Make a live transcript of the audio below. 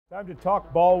Time to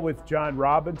talk ball with John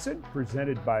Robinson,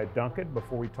 presented by Dunkin.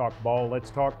 Before we talk ball, let's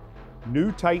talk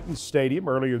new Titans Stadium.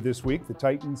 Earlier this week, the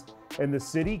Titans and the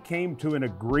city came to an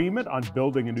agreement on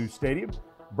building a new stadium.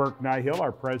 Burke Nihill,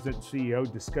 our president and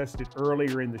CEO, discussed it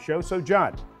earlier in the show. So,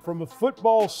 John, from a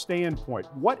football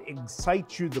standpoint, what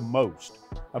excites you the most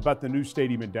about the new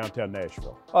stadium in downtown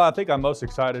Nashville? I think I'm most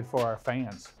excited for our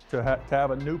fans to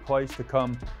have a new place to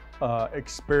come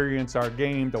experience our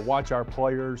game, to watch our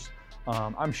players.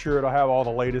 I'm sure it'll have all the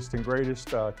latest and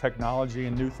greatest technology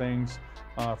and new things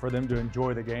for them to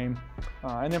enjoy the game.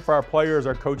 And then for our players,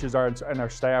 our coaches, and our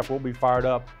staff, we'll be fired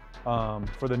up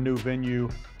for the new venue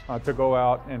to go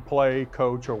out and play,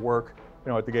 coach, or work,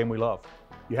 at the game we love.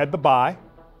 You had the bye,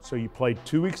 so you played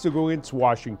 2 weeks ago against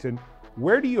Washington.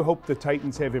 Where do you hope the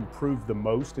Titans have improved the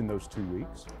most in those 2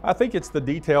 weeks? I think it's the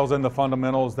details and the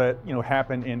fundamentals that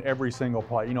happen in every single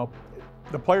play.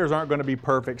 The players aren't going to be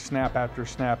perfect snap after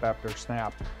snap after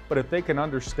snap, but if they can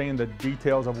understand the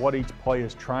details of what each play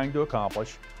is trying to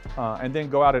accomplish, and then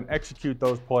go out and execute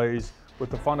those plays with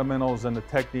the fundamentals and the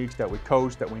techniques that we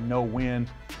coach, that we know win,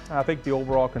 I think the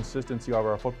overall consistency of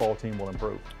our football team will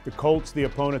improve. The Colts, the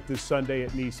opponent this Sunday at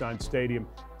Nissan Stadium.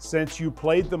 Since you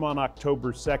played them on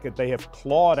October 2nd, they have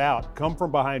clawed out, come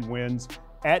from behind wins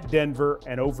at Denver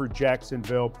and over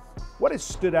Jacksonville. What has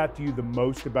stood out to you the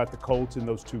most about the Colts in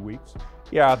those 2 weeks?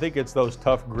 Yeah, I think it's those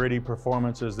tough, gritty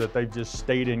performances that they've just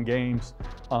stayed in games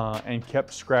and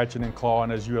kept scratching and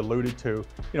clawing, as you alluded to.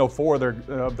 Four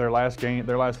of their last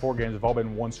 4 games have all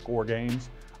been one-score games,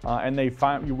 and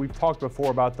we've talked before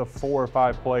about the 4 or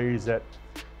 5 plays that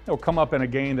come up in a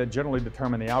game that generally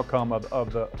determine the outcome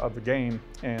of the game,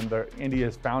 and Indy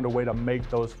has found a way to make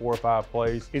those 4 or 5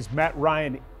 plays. Is Matt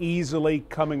Ryan easily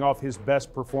coming off his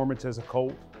best performance as a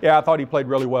Colt? Yeah, I thought he played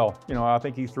really well. I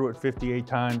think he threw it 58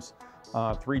 times.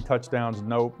 3 touchdowns,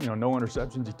 no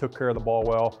interceptions. He took care of the ball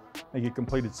well. I think he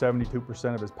completed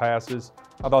 72% of his passes.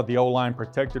 I thought the O-line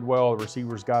protected well. The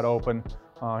receivers got open.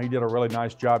 He did a really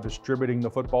nice job distributing the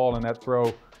football, and that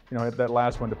throw, that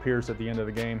last one to Pierce at the end of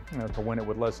the game, to win it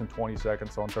with less than 20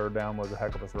 seconds on 3rd down was a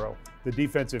heck of a throw. The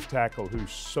defensive tackle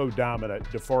who's so dominant,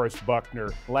 DeForest Buckner,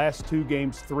 last 2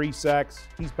 games, 3 sacks.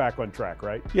 He's back on track,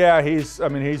 right? Yeah, he's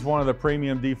one of the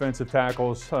premium defensive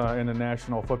tackles in the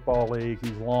National Football League.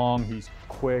 He's long, he's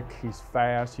quick, he's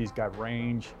fast, he's got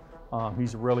range.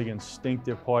 He's a really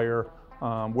instinctive player.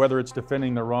 Whether it's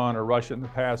defending the run or rushing the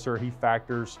passer, he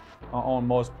factors on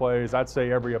most plays. I'd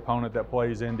say every opponent that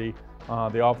plays Indy,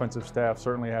 the offensive staff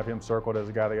certainly have him circled as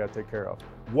a guy they got to take care of.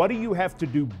 What do you have to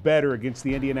do better against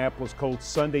the Indianapolis Colts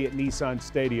Sunday at Nissan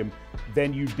Stadium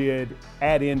than you did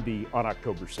at Indy on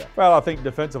October 2nd? Well, I think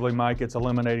defensively, Mike, it's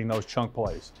eliminating those chunk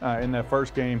plays. In that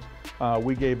first game,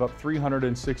 we gave up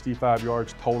 365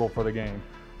 yards total for the game.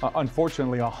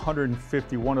 Unfortunately,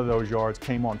 151 of those yards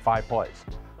came on 5 plays.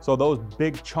 So those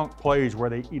big chunk plays where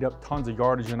they eat up tons of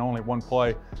yardage in only 1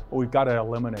 play, we've got to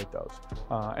eliminate those.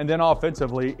 And then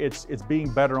offensively, it's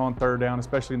being better on 3rd down,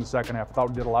 especially in the second half. I thought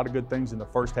we did a lot of good things in the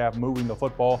first half, moving the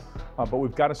football, but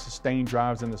we've got to sustain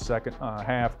drives in the second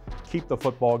half, keep the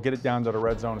football, get it down to the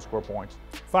red zone and score points.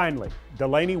 Finally,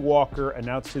 Delanie Walker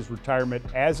announced his retirement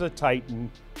as a Titan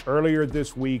earlier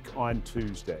this week on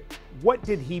Tuesday. What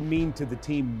did he mean to the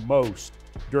team most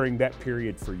during that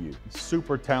period for you?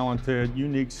 Super talented,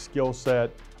 unique skill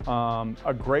set,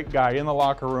 a great guy in the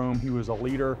locker room. He was a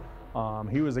leader.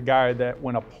 He was a guy that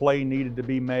when a play needed to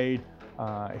be made,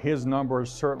 his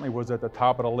numbers certainly was at the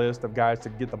top of the list of guys to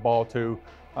get the ball to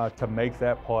make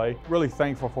that play. Really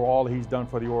thankful for all he's done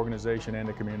for the organization and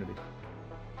the community.